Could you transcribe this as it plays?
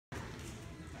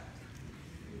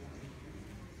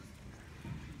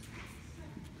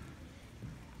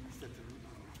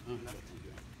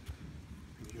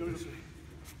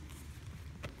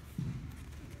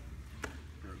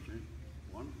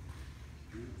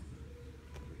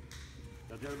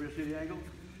Did everybody see the angle?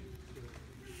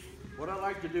 What I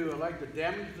like to do, I like to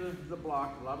damage the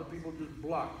block. A lot of people just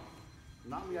block.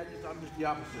 Not me, I'm just the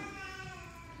opposite.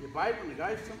 When the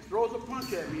guy throws a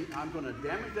punch at me, I'm going to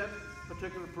damage that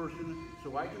particular person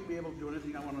so I can be able to do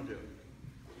anything I want to do.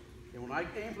 And when I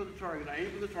aim for the target, I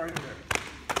aim for the target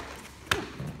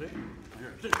there. See?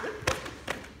 Here.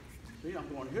 See, I'm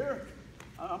going here.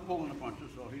 I'm pulling the punches,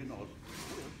 so he knows.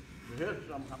 The hits,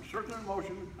 I'm circular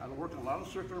motion. I work on a lot of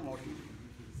circular motion.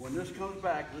 When this comes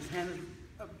back, this hand is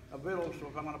available, so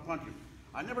if I'm going to punch him.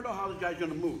 I never know how this guy's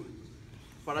going to move.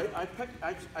 But I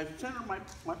center my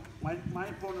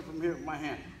opponent from here with my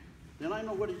hand. Then I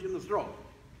know what he's going to throw.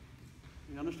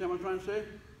 You understand what I'm trying to say?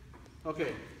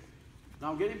 Okay.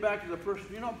 Now I'm getting back to the first,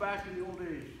 you know, back in the old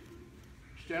days,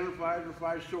 standard 5 or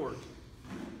 5 swords.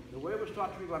 The way it was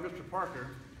taught to me by Mr. Parker,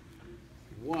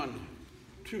 1,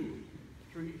 2,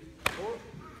 3, 4,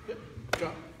 hit,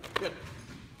 jump, hit.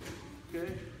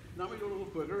 Okay. Now we go a little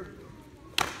quicker.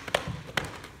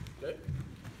 Okay.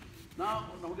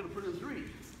 Now we're going to put in 3.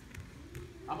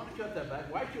 I'm going to cut that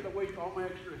back. Why should I waste all my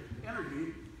extra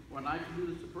energy when I can do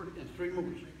this in 3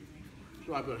 moves?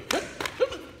 So I'm going to hit,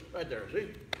 right there, see?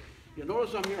 You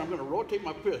notice I'm here, I'm going to rotate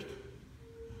my fist.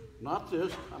 Not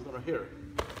this, I'm going to hit her.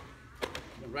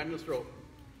 And right in the throat.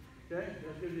 Okay?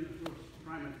 That gives you the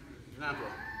prime example.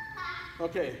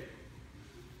 Okay.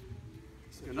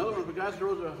 Another one, if a guy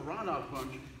throws a round-out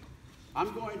punch,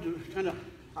 I'm going to kind of,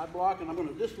 I block and I'm going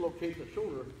to dislocate the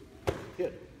shoulder.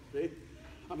 Hit, see?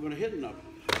 I'm going to hit enough.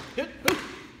 Hit,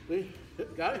 see?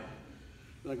 Hit, got it?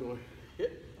 Then I go,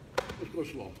 hit, let's go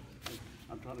slow.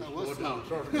 I'm trying to slow it down,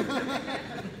 sorry.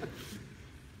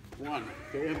 1,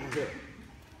 okay, I'm going to hit.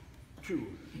 2,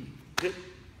 hit,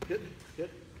 hit,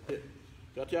 hit, hit.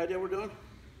 Got the idea we're doing?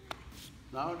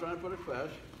 Now I'm trying to put it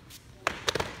fast.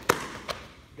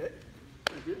 Okay,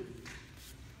 thank you.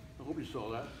 I hope you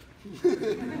saw that.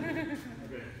 Okay.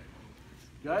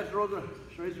 Guys,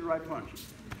 straight the right punch.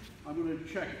 I'm going to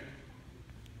check it.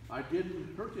 I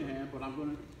didn't hurt the hand, but I'm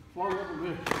going to follow up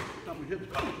with a couple of hits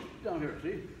down here,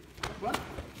 see? One,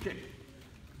 kick.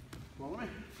 Follow me.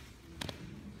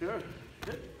 Here,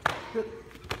 hit, hit.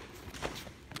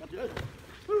 That's it.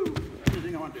 Woo!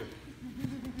 Anything I want to do.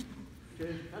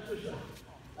 Okay, that's just a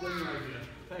good idea.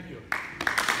 Thank you.